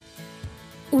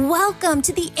Welcome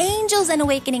to the Angels and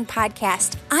Awakening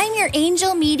podcast. I'm your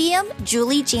angel medium,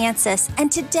 Julie Jancius, and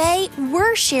today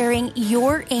we're sharing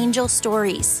your angel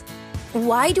stories.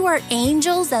 Why do our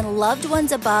angels and loved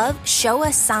ones above show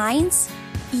us signs?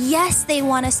 Yes, they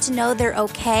want us to know they're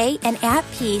okay and at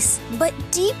peace, but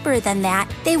deeper than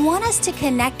that, they want us to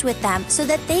connect with them so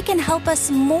that they can help us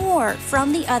more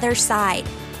from the other side.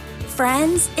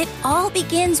 Friends, it all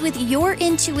begins with your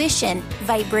intuition,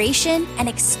 vibration, and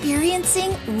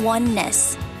experiencing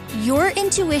oneness. Your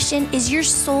intuition is your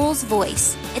soul's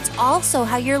voice. It's also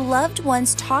how your loved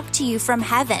ones talk to you from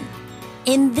heaven.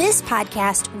 In this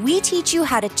podcast, we teach you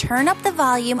how to turn up the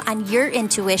volume on your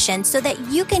intuition so that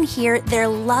you can hear their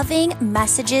loving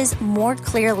messages more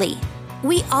clearly.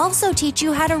 We also teach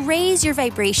you how to raise your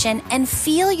vibration and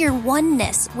feel your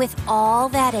oneness with all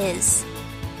that is.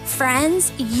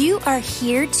 Friends, you are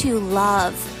here to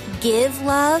love, give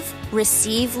love,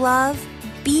 receive love,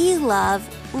 be love,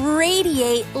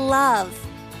 radiate love.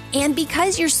 And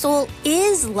because your soul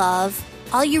is love,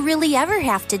 all you really ever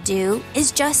have to do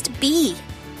is just be.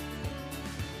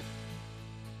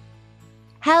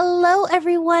 Hello,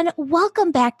 everyone.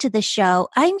 Welcome back to the show.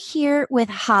 I'm here with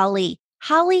Holly.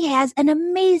 Holly has an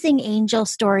amazing angel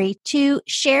story to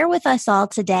share with us all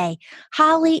today.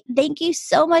 Holly, thank you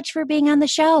so much for being on the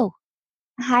show.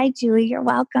 Hi, Julie. You're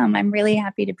welcome. I'm really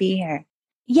happy to be here.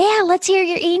 Yeah, let's hear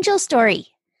your angel story.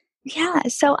 Yeah,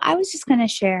 so I was just going to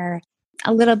share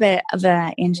a little bit of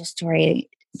an angel story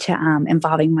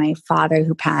involving my father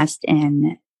who passed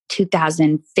in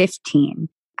 2015.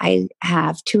 I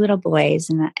have two little boys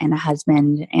and a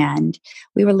husband, and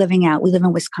we live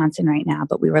in Wisconsin right now,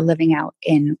 but we were living out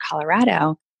in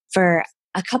Colorado for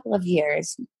a couple of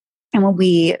years. And when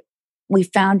we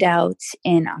found out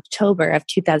in October of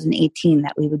 2018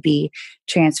 that we would be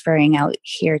transferring out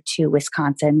here to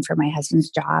Wisconsin for my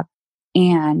husband's job.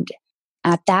 And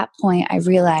at that point, I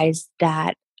realized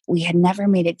that we had never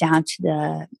made it down to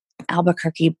the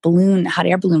Albuquerque Hot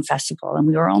Air Balloon Festival. And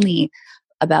we were only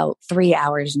about 3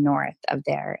 hours north of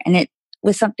there. And it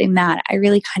was something that I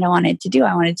really kind of wanted to do.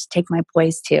 I wanted to take my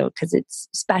boys to because it's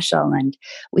special and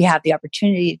we have the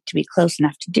opportunity to be close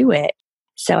enough to do it.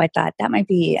 So I thought that might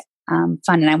be fun.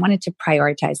 And I wanted to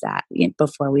prioritize that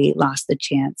before we lost the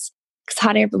chance. Because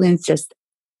hot air balloons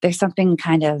there's something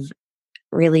kind of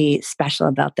really special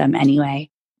about them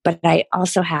anyway. But I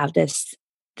also have this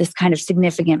kind of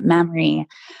significant memory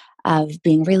of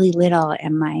being really little,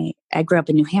 and I grew up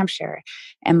in New Hampshire,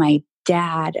 and my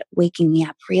dad waking me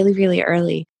up really, really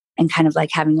early and kind of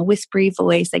like having a whispery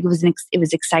voice. Like it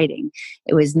was exciting.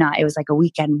 It was like a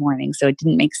weekend morning, so it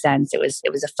didn't make sense. It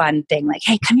was a fun thing. Like,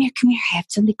 hey, come here, I have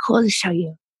something cool to show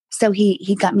you. So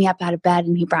he got me up out of bed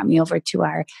and he brought me over to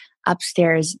our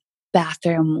upstairs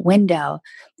bathroom window.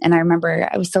 And I remember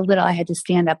I was so little, I had to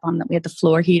stand up we had the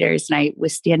floor heaters, and I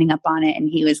was standing up on it, and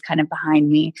he was kind of behind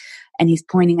me, and he's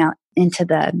pointing out into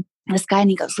the sky, and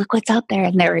he goes, "Look what's out there."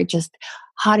 And there were just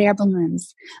hot air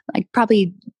balloons, like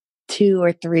probably 2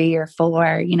 or 3 or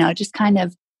 4, just kind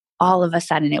of all of a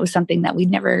sudden. It was something that we'd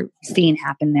never seen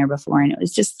happen there before. And it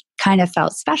was just kind of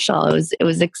felt special. It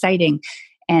was exciting.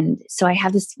 And so I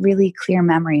have this really clear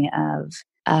memory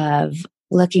of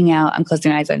looking out. I'm closing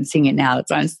my eyes, I'm seeing it now,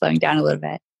 so I'm slowing down a little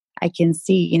bit. I can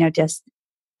see, just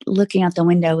looking out the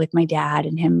window with my dad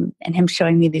and him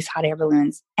showing me these hot air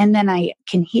balloons. And then I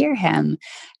can hear him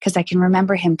because I can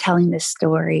remember him telling this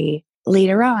story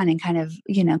later on, and kind of,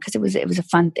 because it was a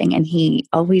fun thing. And he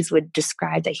always would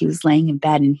describe that he was laying in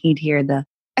bed and he'd hear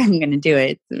I'm going to do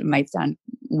it. It might sound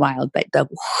wild, but the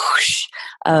whoosh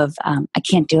of, I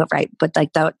can't do it right, but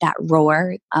like that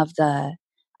roar of the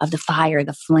fire,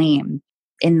 the flame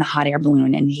in the hot air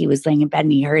balloon. And he was laying in bed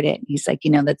and he heard it. And he's like,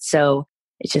 that's so,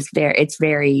 it's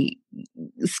very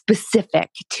specific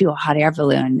to a hot air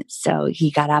balloon. So he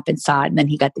got up and saw it, and then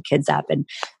he got the kids up, and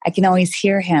I can always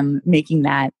hear him making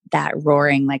that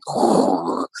roaring, like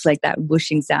that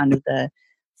whooshing sound of the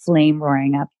flame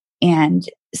roaring up. And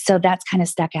so that's kind of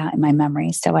stuck out in my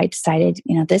memory. So I decided,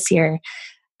 this year,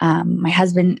 my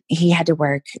husband, he had to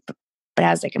work, but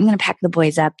I was like, I'm going to pack the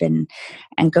boys up and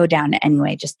go down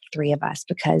anyway, just the 3 of us,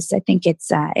 because I think it's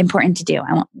important to do.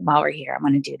 While we're here, I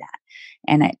want to do that.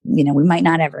 And we might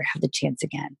not ever have the chance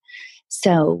again.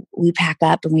 So we pack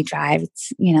up and we drive.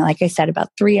 It's, like I said, about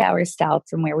 3 hours south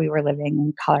from where we were living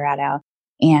in Colorado.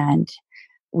 And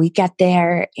we get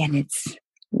there and it's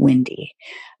windy.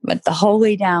 But the whole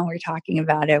way down, we're talking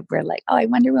about it. We're like, oh, I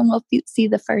wonder when we'll see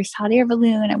the first hot air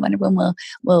balloon. I wonder when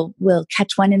we'll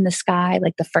catch one in the sky,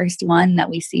 like the first one that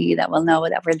we see, that we'll know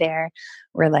that we're there.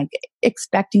 We're like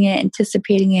expecting it,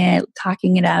 anticipating it,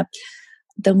 talking it up.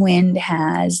 The wind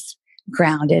has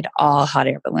grounded all hot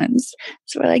air balloons.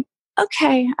 So we're like,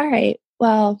 okay, all right,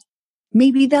 well,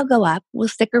 maybe they'll go up. We'll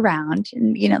stick around.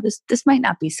 And, this might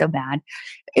not be so bad.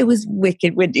 It was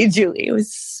wicked windy, Julie. It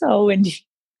was so windy.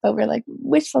 But we're like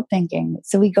wishful thinking.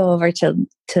 So we go over to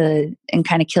and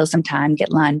kind of kill some time,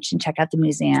 get lunch and check out the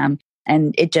museum.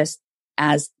 And it just,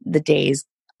 as the days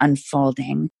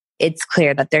unfolding, it's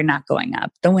clear that they're not going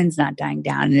up. The wind's not dying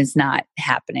down and it's not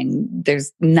happening.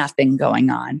 There's nothing going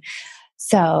on.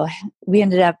 So we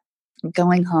ended up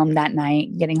going home that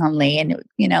night, getting home late, and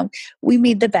we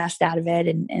made the best out of it,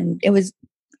 and it was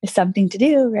something to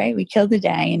do, right? We killed the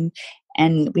day,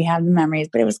 and we had the memories,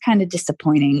 but it was kind of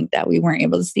disappointing that we weren't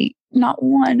able to see not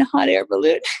one hot air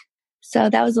balloon. So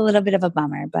that was a little bit of a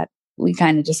bummer, but we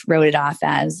kind of just wrote it off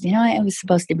as, it was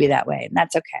supposed to be that way, and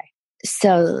that's okay.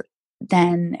 So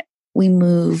then we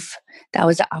move. That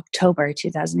was October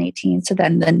 2018. So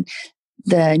then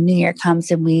the new year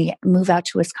comes and we move out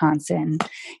to Wisconsin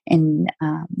in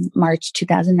March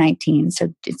 2019.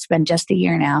 So it's been just a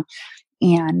year now.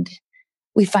 And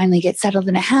we finally get settled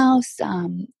in a house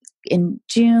in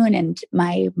June. And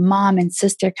my mom and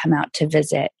sister come out to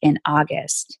visit in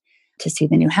August to see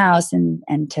the new house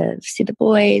and to see the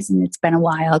boys. And it's been a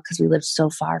while because we lived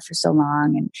so far for so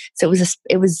long. And so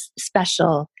it was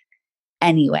special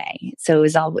anyway. So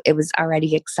it was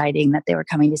already exciting that they were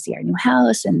coming to see our new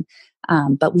house. And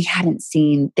but they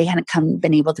hadn't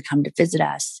been able to come to visit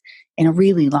us in a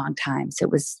really long time. So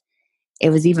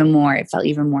it felt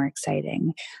even more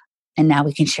exciting. And now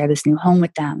we can share this new home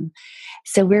with them.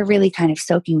 So we're really kind of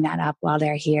soaking that up while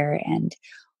they're here. And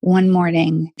one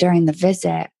morning during the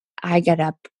visit, I got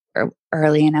up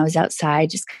early and I was outside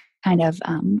just kind of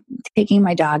taking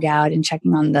my dog out and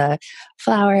checking on the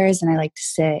flowers. And I like to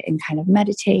sit and kind of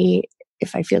meditate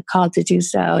if I feel called to do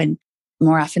so. And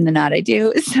more often than not, I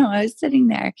do. So I was sitting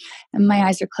there and my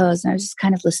eyes were closed and I was just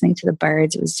kind of listening to the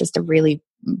birds. It was just a really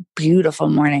beautiful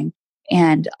morning.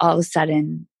 And all of a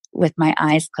sudden, with my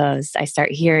eyes closed, I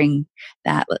start hearing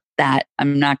that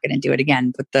I'm not going to do it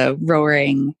again, but the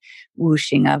roaring,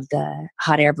 whooshing of the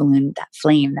hot air balloon, that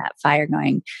flame, that fire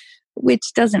going,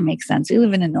 which doesn't make sense. We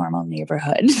live in a normal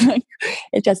neighborhood.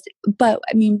 But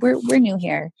I mean, we're new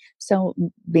here. So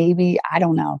maybe, I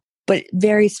don't know, but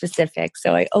very specific.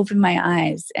 So I open my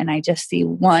eyes and I just see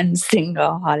one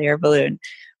single hot air balloon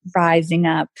rising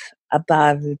up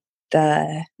above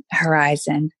the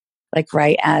horizon, like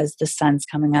right as the sun's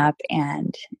coming up.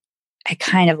 And I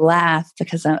kind of laugh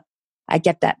because I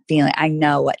get that feeling. I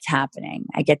know what's happening.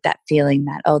 I get that feeling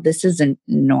that, oh, this isn't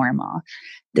normal.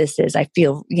 I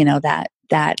feel,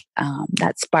 that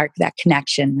spark, that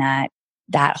connection,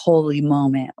 that holy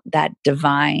moment, that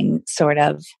divine sort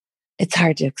of, it's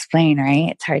hard to explain, right?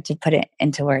 It's hard to put it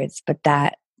into words, but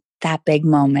that big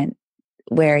moment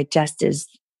where it just is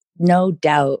no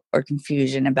doubt or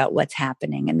confusion about what's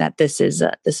happening, and that this is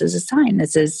a sign.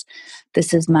 This is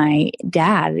my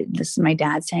dad. This is my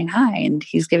dad saying hi, and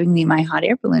he's giving me my hot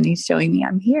air balloon. He's showing me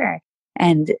I'm here.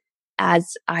 And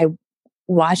as I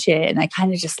watch it, and I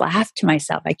kind of just laugh to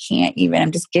myself.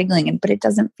 I'm just giggling, but it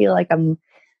doesn't feel like I'm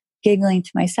giggling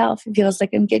to myself. It feels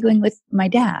like I'm giggling with my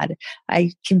dad.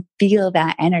 I can feel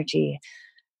that energy,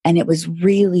 and it was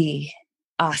really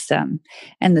awesome.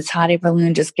 And this hot air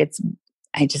balloon just gets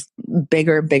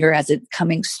bigger and bigger as it's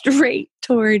coming straight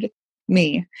toward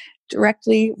me,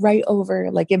 directly right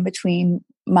over, like in between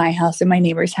my house and my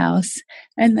neighbor's house,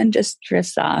 and then just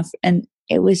drifts off. And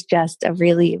it was just a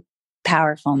really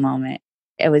powerful moment.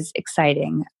 It was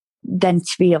exciting then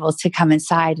to be able to come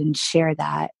inside and share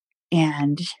that.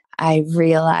 And I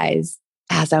realized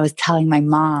as I was telling my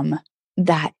mom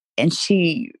that, and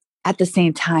she at the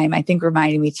same time, I think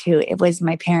reminded me too, it was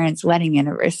my parents' wedding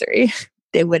anniversary.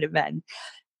 They would have been.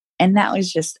 And that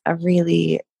was just a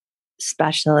really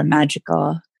special and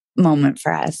magical moment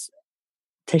for us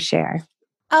to share.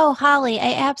 Oh, Holly,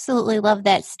 I absolutely love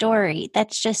that story.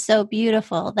 That's just so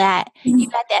beautiful that you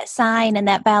got that sign and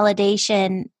that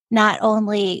validation, not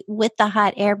only with the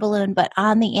hot air balloon, but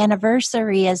on the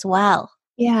anniversary as well.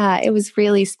 Yeah, it was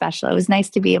really special. It was nice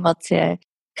to be able to,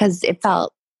 because it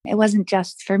wasn't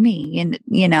just for me. And,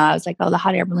 I was like, oh, the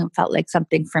hot air balloon felt like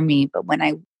something for me. But when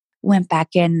I went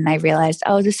back in and I realized,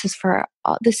 oh, this is for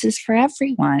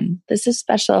everyone. This is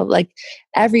special. Like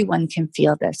everyone can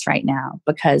feel this right now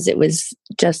because it was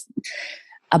just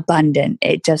abundant.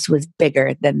 It just was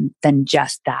bigger than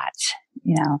just that,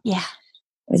 Yeah.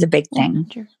 It was a big thing.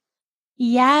 100.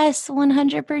 Yes,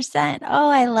 100%. Oh,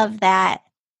 I love that.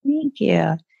 Thank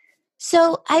you.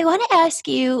 So I want to ask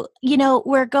you,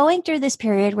 we're going through this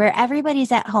period where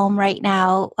everybody's at home right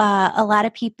now. A lot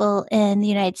of people in the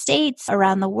United States,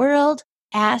 around the world,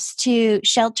 asked to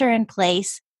shelter in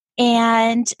place.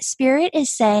 And Spirit is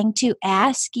saying to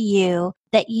ask you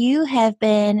that you have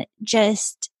been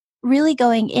just really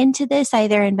going into this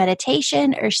either in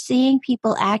meditation or seeing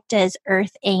people act as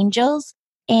earth angels.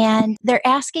 And they're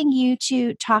asking you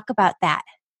to talk about that.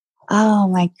 Oh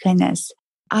my goodness.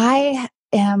 I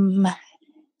am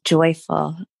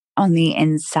joyful on the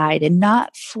inside and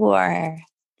not for,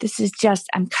 this is just,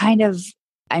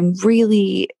 I'm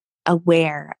really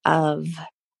aware of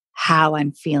how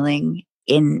I'm feeling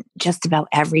in just about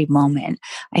every moment.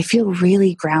 I feel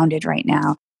really grounded right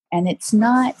now. And it's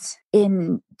not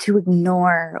in to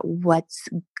ignore what's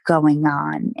going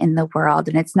on in the world.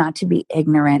 And it's not to be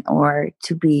ignorant or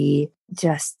to be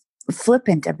just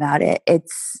flippant about it.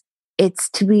 It's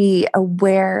to be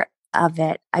aware of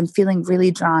it. I'm feeling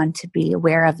really drawn to be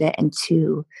aware of it and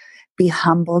to be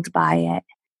humbled by it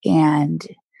and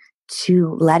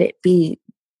to let it be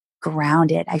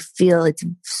grounded. I feel it's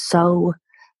so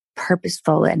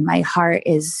purposeful, and my heart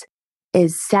is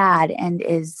sad and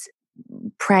is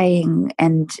praying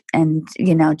and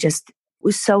just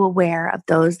was so aware of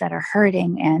those that are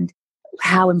hurting and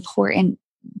how important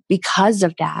because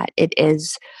of that it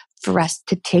is for us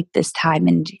to take this time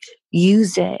and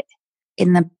use it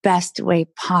in the best way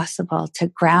possible to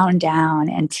ground down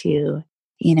and to,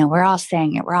 we're all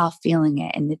saying it, we're all feeling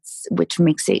it, and it's which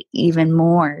makes it even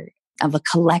more of a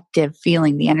collective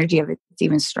feeling. The energy of it is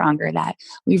even stronger, that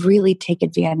we really take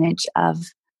advantage of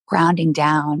grounding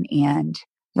down and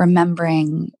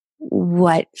remembering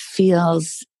what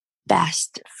feels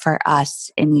best for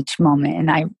us in each moment.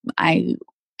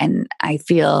 And I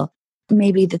feel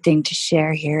maybe the thing to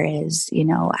share here is,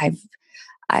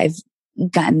 I've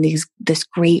gotten this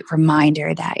great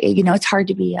reminder that, it's hard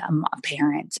to be a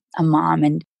parent, a mom,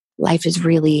 and life is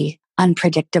really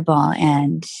unpredictable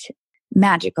and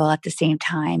magical at the same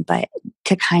time. But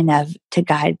to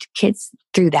guide kids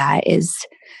through that is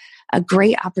a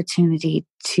great opportunity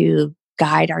to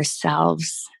guide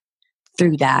ourselves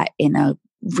through that in a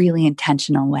really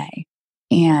intentional way.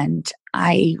 And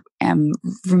I am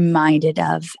reminded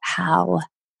of how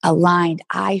aligned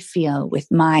I feel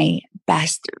with my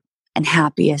best and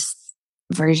happiest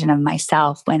version of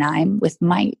myself when I'm with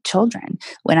my children,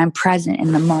 when I'm present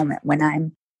in the moment, when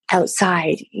I'm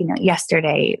outside,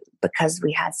 yesterday, because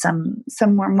we had some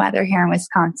warm weather here in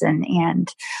Wisconsin,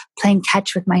 and playing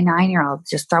catch with my 9-year-old,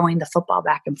 just throwing the football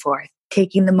back and forth,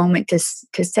 taking the moment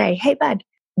to say, hey, bud,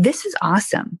 this is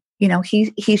awesome.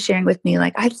 He's sharing with me,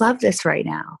 like, I love this right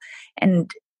now. And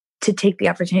to take the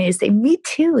opportunity to say, me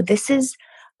too,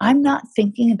 I'm not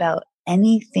thinking about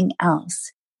anything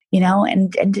else,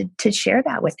 and to share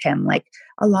that with him. Like,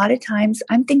 a lot of times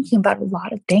I'm thinking about a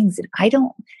lot of things, and I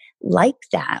don't like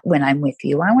that when I'm with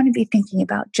you. I want to be thinking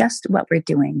about just what we're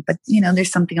doing. But,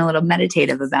 there's something a little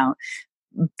meditative about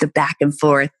the back and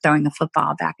forth, throwing the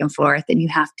football back and forth, and you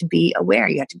have to be aware.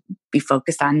 You have to be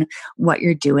focused on what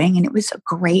you're doing. And it was a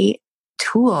great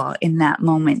tool in that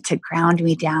moment to ground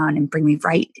me down and bring me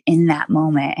right in that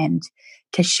moment, and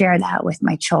to share that with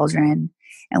my children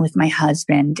and with my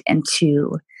husband, and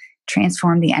to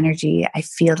transform the energy. I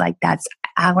feel like that's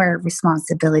our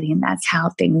responsibility, and that's how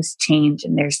things change.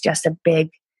 And there's just a big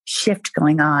shift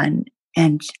going on,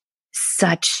 and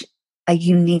such a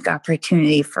unique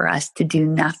opportunity for us to do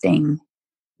nothing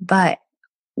but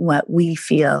what we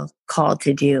feel called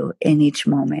to do in each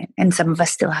moment. And some of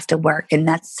us still have to work, and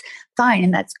that's fine,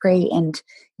 and that's great. And,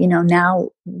 now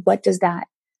what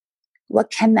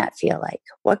can that feel like?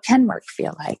 What can work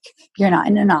feel like? You're not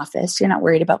in an office. You're not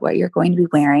worried about what you're going to be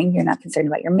wearing. You're not concerned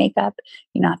about your makeup.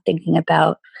 You're not thinking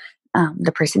about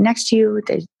the person next to you.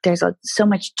 There's so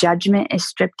much judgment is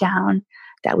stripped down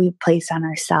that we place on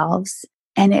ourselves.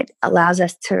 And it allows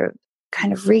us to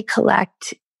kind of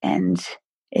recollect, and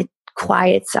it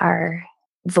quiets our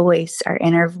voice, our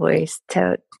inner voice,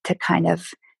 to kind of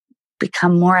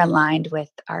become more aligned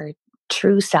with our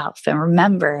true self and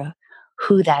remember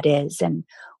who that is and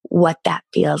what that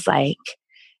feels like,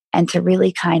 and to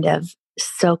really kind of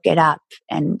soak it up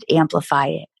and amplify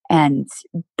it and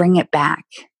bring it back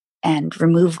and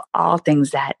remove all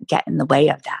things that get in the way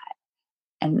of that.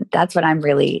 And that's what I'm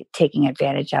really taking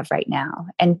advantage of right now,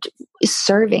 and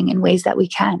serving in ways that we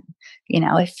can.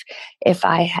 If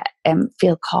I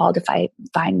feel called, if I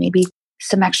find maybe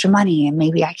some extra money and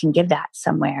maybe I can give that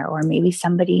somewhere, or maybe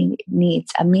somebody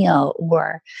needs a meal,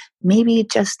 or maybe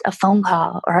just a phone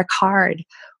call or a card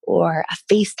or a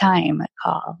FaceTime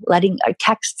call, letting a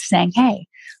text saying, hey,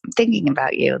 I'm thinking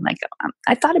about you. Like,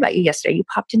 I thought about you yesterday. You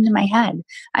popped into my head.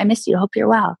 I miss you. Hope you're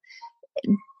well.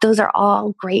 Those are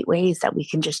all great ways that we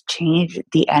can just change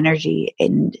the energy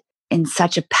in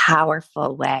such a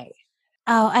powerful way.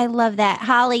 Oh, I love that.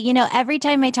 Holly, every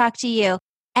time I talk to you,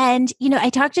 And, I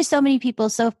talk to so many people,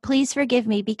 so please forgive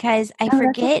me because I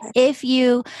forget if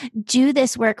you do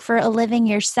this work for a living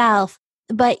yourself,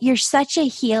 but you're such a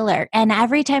healer. And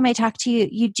every time I talk to you,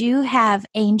 you do have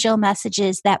angel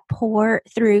messages that pour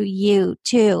through you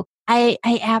too. I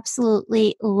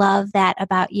absolutely love that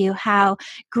about you, how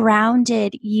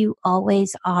grounded you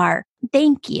always are.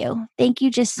 Thank you. Thank you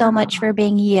just so much for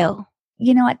being you.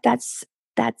 You know what? That's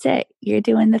it. You're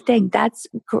doing the thing.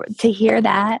 To hear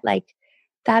that, like,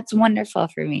 that's wonderful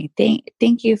for me.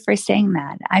 Thank you for saying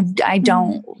that. I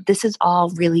don't, this is all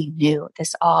really new.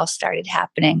 This all started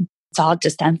happening. It's all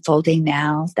just unfolding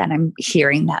now that I'm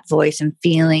hearing that voice and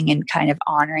feeling and kind of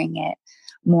honoring it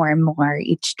more and more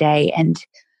each day. And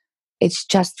it's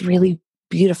just really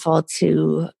beautiful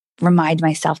to remind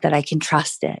myself that I can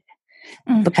trust it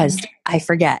because I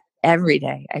forget every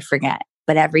day. I forget,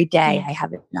 but every day I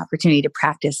have an opportunity to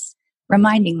practice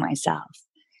reminding myself,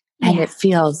 and it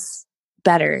feels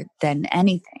better than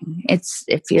anything.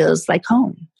 It feels like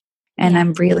home, and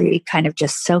I'm really kind of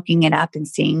just soaking it up and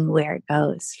seeing where it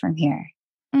goes from here.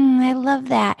 I love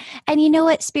that. And you know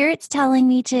what? Spirit's telling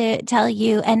me to tell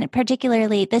you, and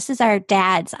particularly this is our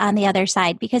dads on the other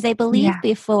side, because I believe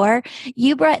before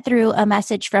you brought through a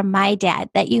message from my dad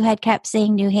that you had kept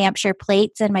saying New Hampshire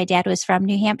plates, and my dad was from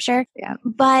New Hampshire. Yeah.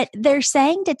 But they're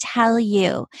saying to tell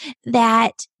you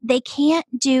that they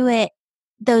can't do it,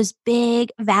 those big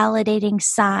validating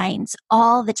signs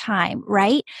all the time,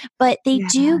 right? But they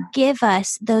do give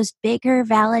us those bigger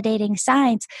validating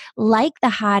signs like the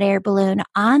hot air balloon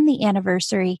on the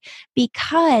anniversary,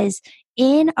 because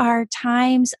in our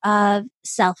times of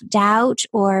self-doubt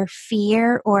or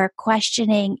fear or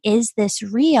questioning, is this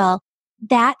real?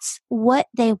 That's what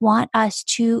they want us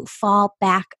to fall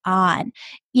back on.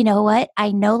 You know what?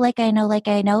 I know,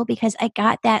 because I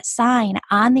got that sign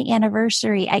on the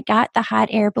anniversary. I got the hot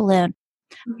air balloon.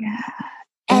 Yeah.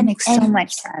 That makes so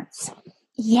much sense.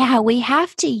 Yeah. We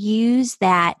have to use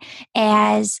that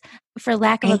as, for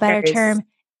lack of a better term,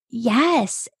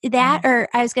 or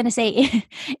I was going to say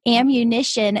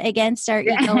ammunition against our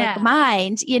egoic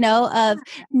mind, of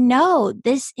no,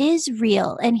 this is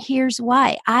real. And here's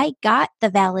why. I got the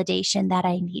validation that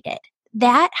I needed.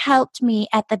 That helped me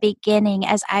at the beginning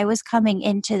as I was coming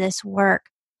into this work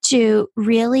to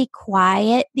really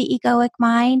quiet the egoic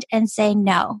mind and say,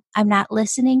 no, I'm not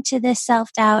listening to this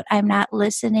self-doubt. I'm not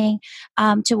listening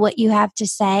to what you have to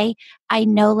say. I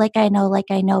know,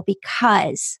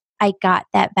 because I got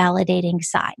that validating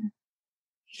sign.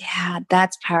 Yeah,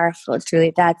 that's powerful,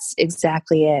 Julie. That's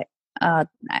exactly it. I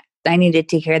needed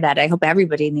to hear that. I hope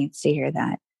everybody needs to hear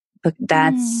that. But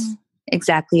that's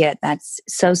exactly it. That's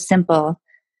so simple.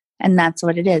 And that's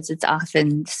what it is. It's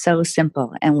often so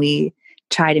simple. And we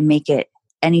try to make it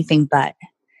anything but.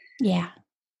 Yeah.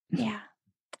 Yeah.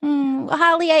 Well,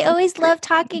 Holly, I always love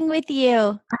talking with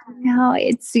you. No,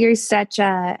 you're such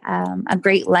a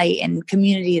great light and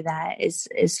community that is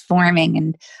forming,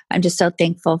 and I'm just so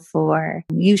thankful for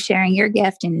you sharing your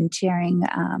gift and sharing,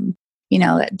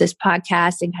 this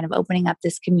podcast and kind of opening up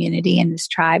this community and this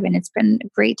tribe, and it's been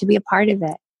great to be a part of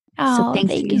it. Oh, so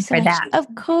thank you so for much. That.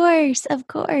 Of course.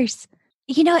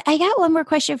 I got one more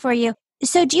question for you.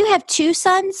 So, do you have two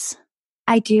sons?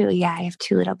 I do. Yeah, I have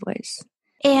two little boys.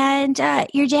 And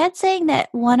your dad's saying that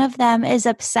one of them is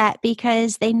upset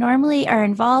because they normally are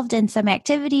involved in some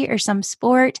activity or some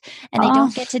sport and they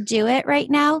don't get to do it right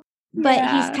now. But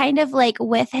he's kind of like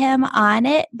with him on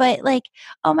it. But like,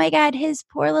 oh my God, his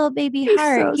poor little baby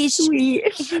heart. He's so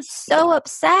sweet. He's so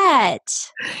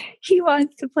upset. He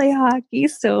wants to play hockey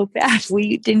so bad.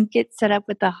 We didn't get set up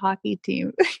with the hockey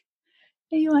team.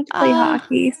 He wants to play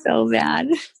hockey so bad.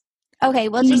 Okay,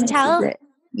 well, just tell him.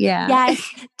 Yeah.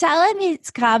 Yes. Tell him it's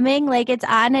coming. Like, it's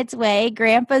on its way.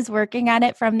 Grandpa's working on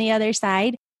it from the other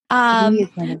side. He's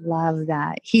going to love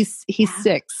that. He's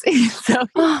 6. So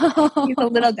he's a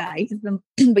little guy.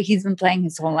 He's been playing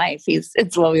his whole life.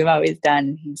 It's what we've always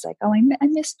done. He's like, oh, I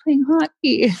miss playing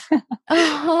hockey.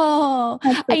 Oh,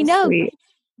 so I know. Sweet.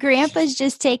 Grandpa's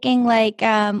just taking like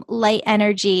light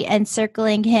energy and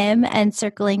circling him and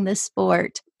circling the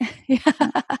sport.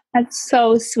 That's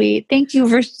so sweet. Thank you.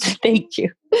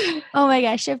 Oh my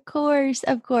gosh, of course.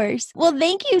 Well,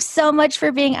 thank you so much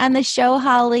for being on the show,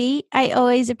 Holly. I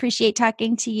always appreciate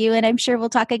talking to you, and I'm sure we'll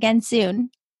talk again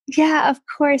soon. Yeah, of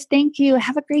course. Thank you.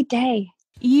 Have a great day.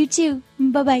 You too.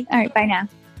 Bye-bye. All right, bye now.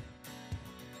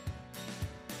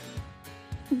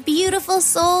 Beautiful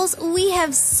souls, we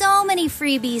have so many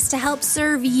freebies to help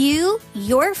serve you,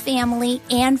 your family,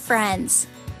 and friends.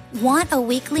 Want a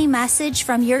weekly message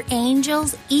from your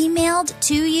angels emailed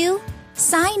to you?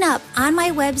 Sign up on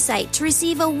my website to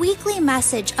receive a weekly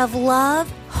message of love,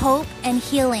 hope and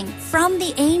healing from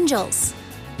the angels.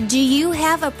 Do you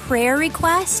have a prayer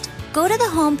request? Go to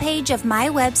the homepage of my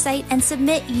website and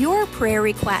submit your prayer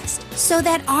request so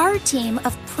that our team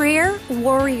of prayer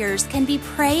warriors can be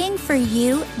praying for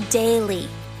you daily.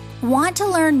 Want to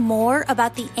learn more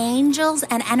about the angels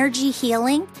and energy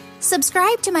healing?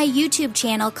 Subscribe to my YouTube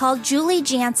channel called Julie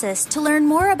Jancius to learn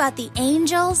more about the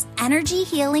angels, energy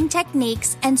healing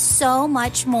techniques, and so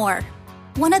much more.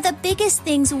 One of the biggest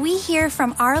things we hear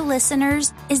from our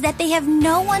listeners is that they have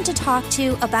no one to talk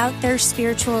to about their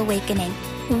spiritual awakening.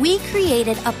 We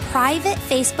created a private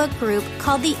Facebook group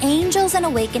called the Angels and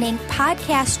Awakening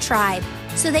Podcast Tribe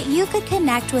so that you could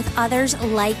connect with others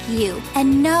like you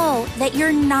and know that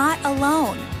you're not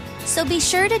alone. So be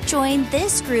sure to join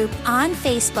this group on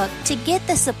Facebook to get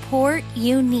the support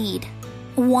you need.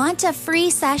 Want a free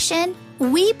session?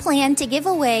 We plan to give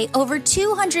away over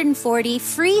 240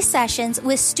 free sessions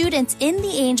with students in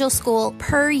the Angel School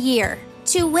per year.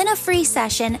 To win a free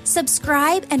session,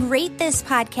 subscribe and rate this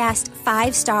podcast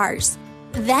 5 stars.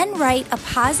 Then write a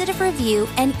positive review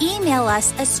and email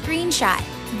us a screenshot.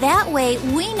 That way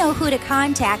we know who to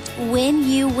contact when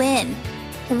you win.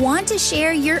 Want to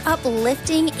share your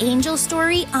uplifting angel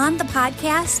story on the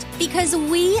podcast? Because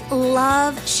we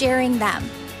love sharing them.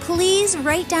 Please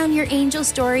write down your angel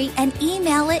story and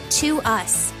email it to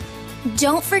us.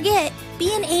 Don't forget,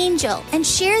 be an angel and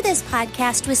share this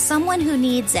podcast with someone who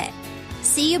needs it.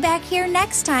 See you back here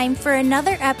next time for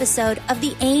another episode of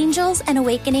the Angels and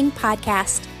Awakening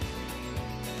podcast.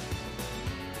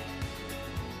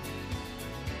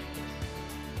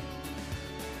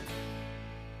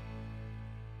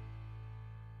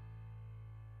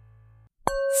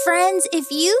 Friends,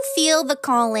 if you feel the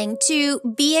calling to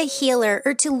be a healer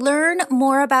or to learn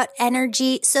more about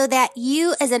energy so that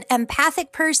you as an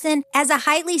empathic person, as a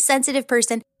highly sensitive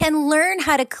person, can learn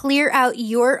how to clear out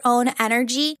your own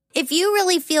energy, if you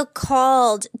really feel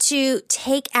called to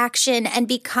take action and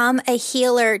become a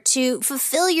healer to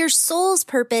fulfill your soul's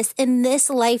purpose in this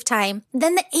lifetime,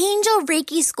 then the Angel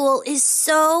Reiki School is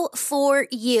so for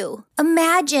you.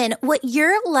 Imagine what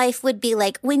your life would be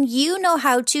like when you know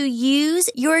how to use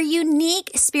your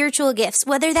unique spiritual gifts,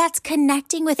 whether that's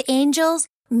connecting with angels,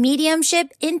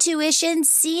 mediumship, intuition,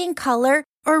 seeing color,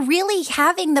 or really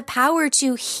having the power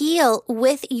to heal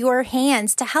with your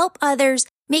hands to help others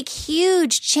make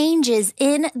huge changes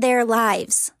in their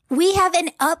lives. We have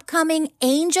an upcoming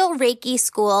Angel Reiki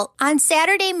School on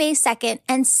Saturday, May 2nd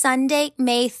and Sunday,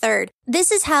 May 3rd. This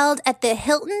is held at the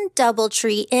Hilton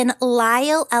Doubletree in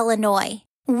Lisle, Illinois.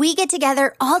 We get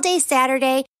together all day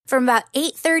Saturday from about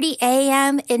 8:30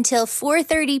 a.m. until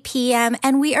 4:30 p.m.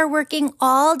 and we are working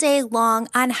all day long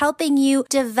on helping you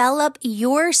develop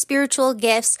your spiritual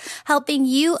gifts, helping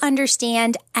you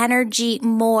understand energy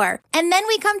more. And then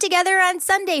we come together on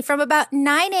Sunday from about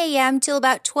 9 a.m. till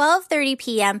about 12:30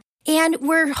 p.m. and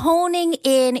we're honing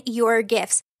in your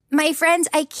gifts. My friends,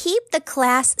 I keep the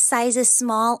class sizes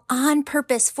small on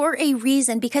purpose for a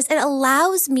reason because it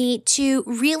allows me to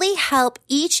really help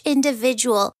each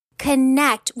individual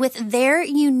connect with their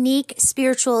unique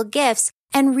spiritual gifts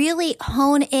and really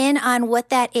hone in on what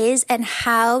that is and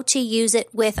how to use it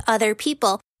with other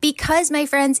people. Because, my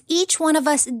friends, each one of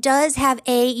us does have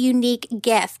a unique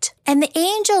gift. And the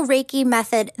Angel Reiki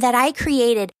method that I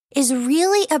created is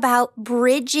really about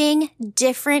bridging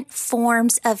different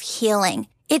forms of healing.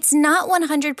 It's not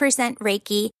 100%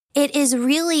 Reiki. It is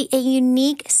really a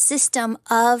unique system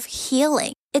of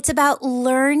healing. It's about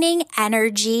learning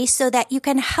energy so that you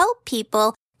can help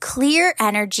people clear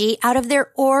energy out of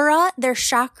their aura, their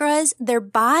chakras, their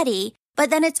body. But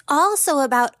then it's also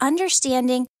about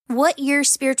understanding what your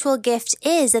spiritual gift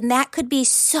is. And that could be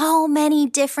so many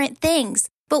different things.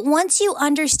 But once you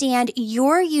understand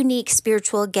your unique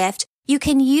spiritual gift, you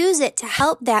can use it to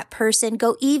help that person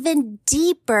go even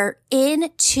deeper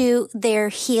into their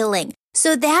healing.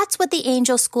 So that's what the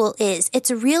Angel School is. It's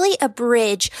really a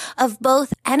bridge of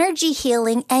both energy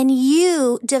healing and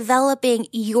you developing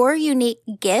your unique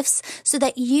gifts so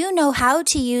that you know how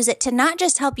to use it to not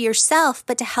just help yourself,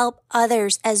 but to help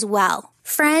others as well.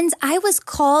 Friends, I was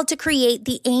called to create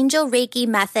the Angel Reiki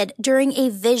method during a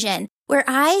vision where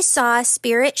I saw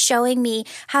Spirit showing me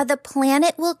how the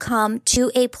planet will come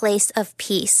to a place of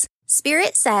peace.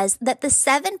 Spirit says that the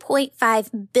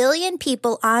 7.5 billion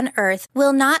people on Earth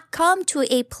will not come to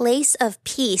a place of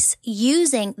peace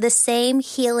using the same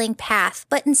healing path,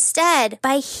 but instead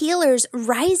by healers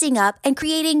rising up and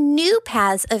creating new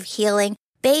paths of healing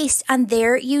based on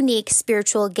their unique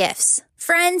spiritual gifts.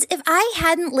 Friends, if I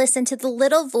hadn't listened to the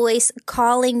little voice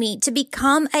calling me to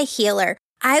become a healer,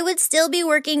 I would still be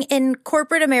working in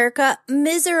corporate America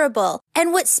miserable.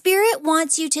 And what Spirit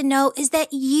wants you to know is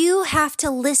that you have to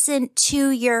listen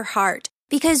to your heart.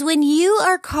 Because when you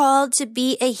are called to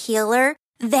be a healer,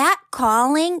 that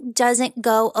calling doesn't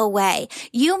go away.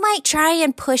 You might try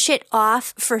and push it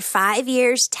off for 5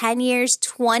 years, 10 years,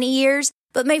 20 years,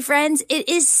 but my friends, it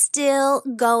is still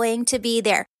going to be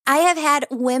there. I have had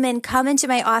women come into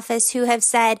my office who have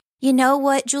said, you know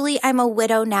what, Julie, I'm a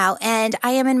widow now and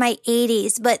I am in my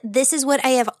 80s, but this is what I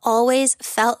have always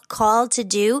felt called to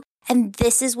do. And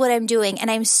this is what I'm doing, and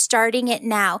I'm starting it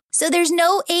now. So there's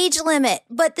no age limit,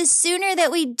 but the sooner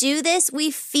that we do this, we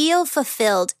feel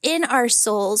fulfilled in our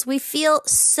souls. We feel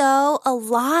so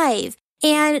alive.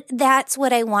 And that's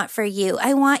what I want for you.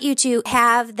 I want you to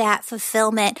have that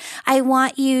fulfillment. I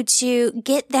want you to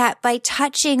get that by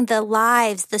touching the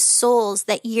lives, the souls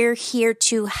that you're here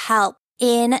to help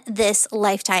in this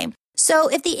lifetime. So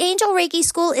if the Angel Reiki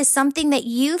School is something that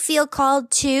you feel called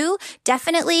to,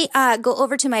 definitely go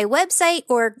over to my website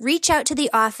or reach out to the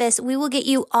office. We will get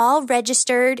you all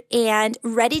registered and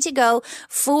ready to go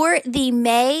for the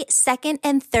May 2nd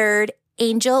and 3rd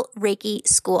Angel Reiki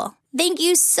School. Thank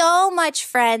you so much,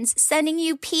 friends. Sending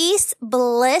you peace,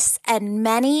 bliss, and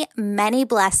many, many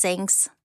blessings.